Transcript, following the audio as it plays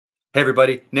Hey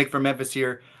everybody, Nick from Memphis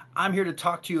here. I'm here to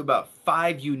talk to you about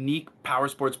 5 unique power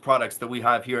sports products that we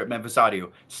have here at Memphis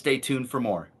Audio. Stay tuned for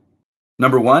more.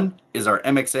 Number one is our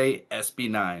MXA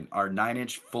SB9, our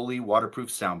 9-inch fully waterproof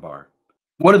soundbar.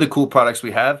 One of the cool products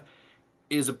we have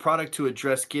is a product to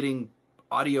address getting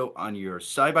audio on your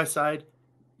side-by-side,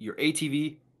 your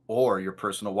ATV, or your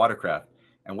personal watercraft.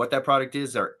 And what that product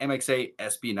is our MXA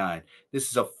SB9. This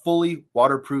is a fully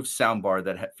waterproof soundbar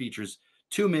that features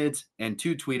 2 mids and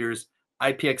 2 tweeters,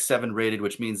 IPX7 rated,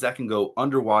 which means that can go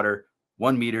underwater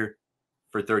 1 meter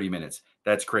for 30 minutes.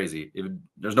 That's crazy.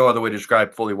 There's no other way to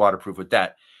describe fully waterproof with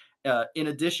that. In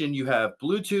addition, you have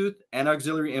Bluetooth and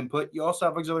auxiliary input. You also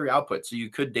have auxiliary output. So you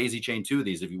could daisy chain two of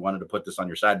these if you wanted to put this on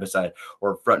your side by side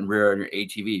or front and rear on your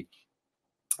ATV.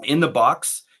 In the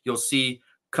box, you'll see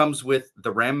comes with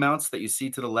the ram mounts that you see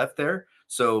to the left there.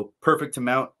 So perfect to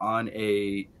mount on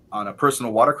a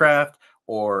personal watercraft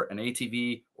or an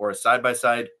ATV or a side by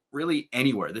side, really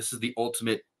anywhere. This is the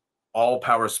ultimate all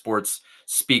power sports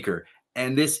speaker.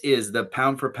 And this is the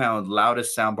pound for pound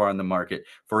loudest soundbar on the market.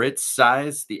 For its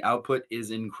size, the output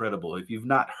is incredible. If you've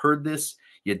not heard this,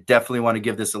 you definitely want to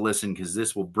give this a listen because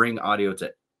this will bring audio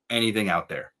to anything out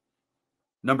there.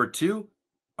 Number two,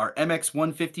 our MX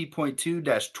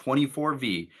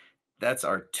 150.2-24V. That's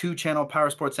our 2-channel power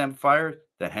sports amplifier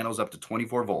that handles up to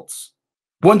 24 volts.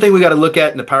 One thing we got to look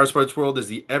at in the power sports world is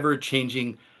the ever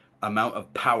changing amount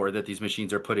of power that these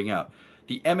machines are putting out.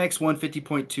 The MX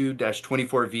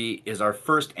 150.2-24V is our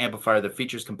first amplifier that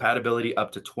features compatibility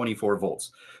up to 24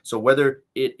 volts. So whether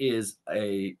it is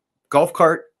a golf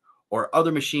cart or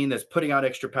other machine that's putting out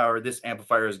extra power, this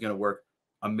amplifier is going to work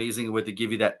amazingly with it,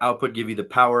 give you that output, give you the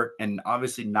power, and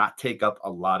obviously not take up a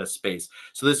lot of space.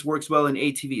 So this works well in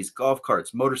ATVs, golf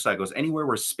carts, motorcycles, anywhere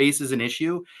where space is an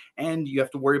issue and you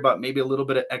have to worry about maybe a little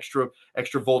bit of extra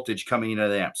voltage coming into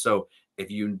the amp. So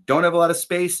if you don't have a lot of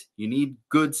space, you need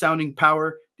good sounding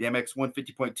power, the MX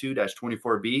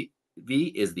 150.2-24V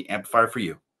is the amplifier for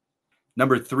you.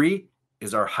 Number three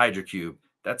is our HydroCube.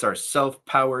 That's our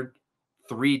self-powered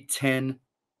 310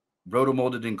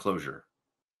 rotomolded enclosure.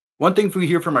 One thing we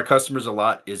hear from our customers a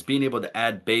lot is being able to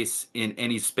add bass in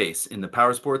any space in the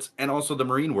power sports and also the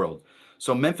marine world.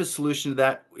 So Memphis' solution to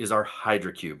that is our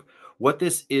HydroCube. What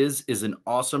this is an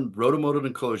awesome rotomolded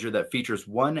enclosure that features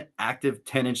one active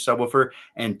 10-inch subwoofer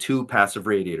and 2 passive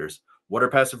radiators. What are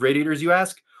passive radiators, you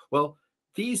ask? Well,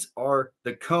 these are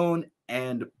the cone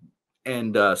and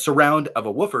surround of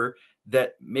a woofer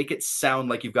that make it sound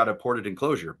like you've got a ported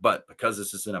enclosure. But because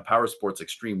this is in a power sports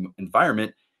extreme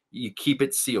environment, you keep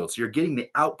it sealed. So you're getting the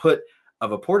output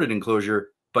of a ported enclosure,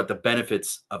 but the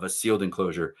benefits of a sealed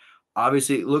enclosure.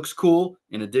 Obviously, it looks cool.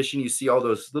 In addition, you see all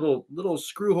those little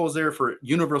screw holes there for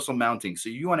universal mounting. So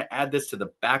you want to add this to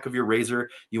the back of your razor.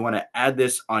 You want to add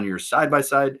this on your side by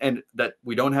side, and that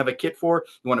we don't have a kit for.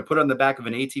 You want to put it on the back of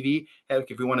an ATV.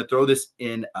 Heck, if you want to throw this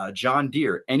in John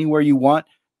Deere, anywhere you want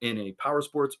in a power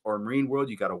sports or marine world,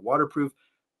 you got a waterproof,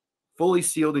 fully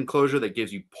sealed enclosure that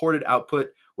gives you ported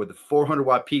output with a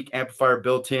 400-watt peak amplifier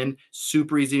built in,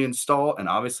 super easy to install, and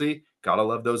obviously, gotta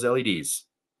love those LEDs.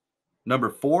 Number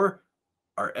four,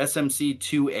 our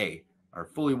SMC2A, our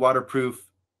fully waterproof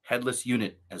headless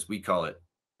unit, as we call it.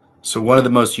 So one of the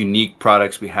most unique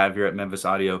products we have here at Memphis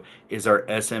Audio is our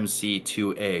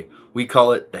SMC2A. We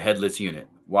call it the headless unit.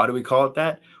 Why do we call it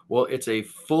that? Well, it's a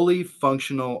fully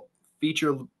functional,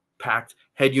 feature-packed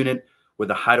head unit with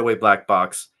a hideaway black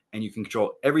box, and you can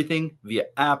control everything via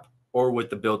app or with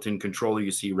the built-in controller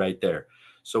you see right there.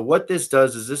 So what this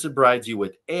does is this provides you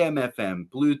with AM, FM,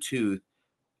 Bluetooth,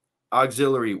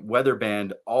 auxiliary, weather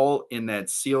band, all in that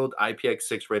sealed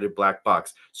IPX6 rated black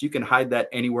box. So you can hide that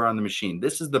anywhere on the machine.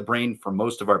 This is the brain for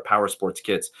most of our power sports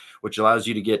kits, which allows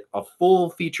you to get a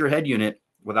full feature head unit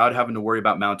without having to worry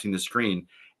about mounting the screen.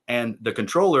 And the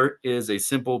controller is a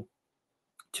simple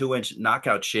 2-inch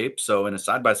knockout shape. So in a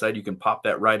side-by-side, you can pop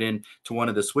that right in to one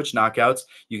of the switch knockouts.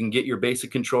 You can get your basic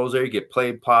controls there. You get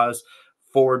play, pause,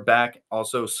 forward, back.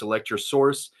 Also select your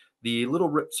source. The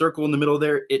little circle in the middle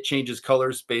there, it changes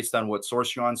colors based on what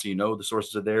source you're on. So you know the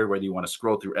sources are there, whether you want to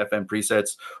scroll through FM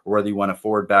presets or whether you want to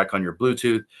forward back on your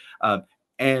Bluetooth.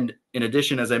 And in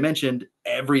addition, as I mentioned,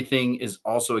 everything is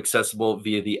also accessible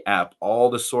via the app. All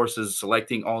the sources,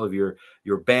 selecting all of your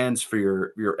bands for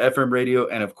your FM radio,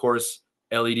 and of course,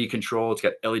 LED control. It's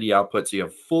got LED output, so you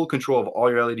have full control of all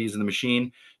your LEDs in the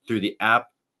machine through the app.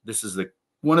 This is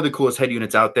one of the coolest head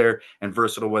units out there and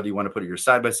versatile, whether you want to put it your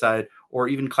side by side or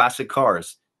even classic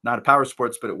cars. Not a power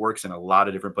sports, but it works in a lot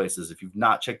of different places. If you've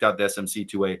not checked out the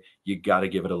SMC2A, you got to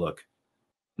give it a look.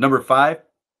 Number five,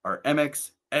 our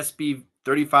MX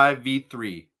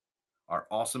SB35V3, our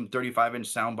awesome 35-inch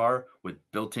soundbar with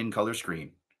built-in color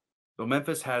screen. So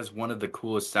Memphis has one of the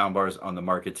coolest soundbars on the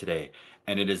market today,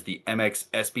 and it is the MX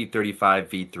SB35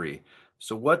 V3.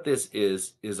 So what this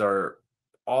is our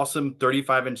awesome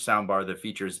 35-inch soundbar that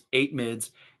features 8 mids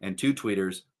and 2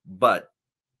 tweeters, but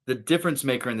the difference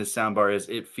maker in this soundbar is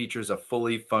it features a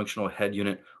fully functional head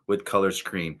unit with color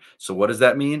screen. So what does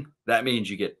that mean? That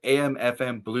means you get AM,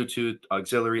 FM, Bluetooth,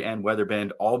 auxiliary, and weather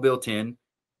band all built in,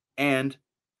 and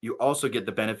you also get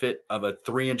the benefit of a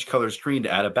 3-inch color screen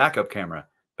to add a backup camera.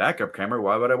 Backup camera,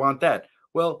 why would I want that?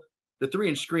 Well, the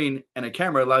 3-inch screen and a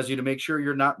camera allows you to make sure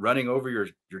you're not running over your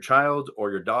child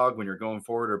or your dog when you're going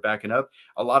forward or backing up.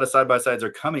 A lot of side by sides are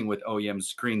coming with OEM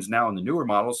screens now in the newer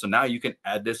models, so now you can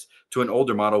add this to an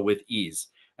older model with ease.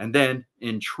 And then,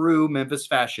 in true Memphis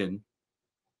fashion,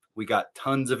 we got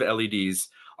tons of LEDs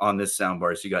on this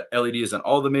soundbar. So you got LEDs on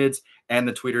all the mids and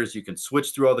the tweeters. You can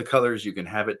switch through all the colors. You can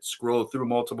have it scroll through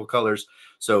multiple colors.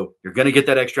 So you're going to get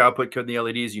that extra output from the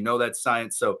LEDs. You know that's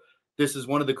science. So this is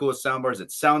one of the coolest soundbars.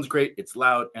 It sounds great. It's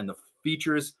loud. And the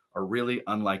features are really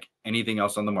unlike anything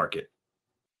else on the market.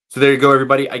 So there you go,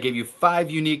 everybody. I gave you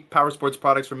 5 unique power sports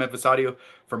products from Memphis Audio.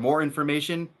 For more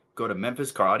information, go to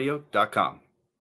memphiscaraudio.com.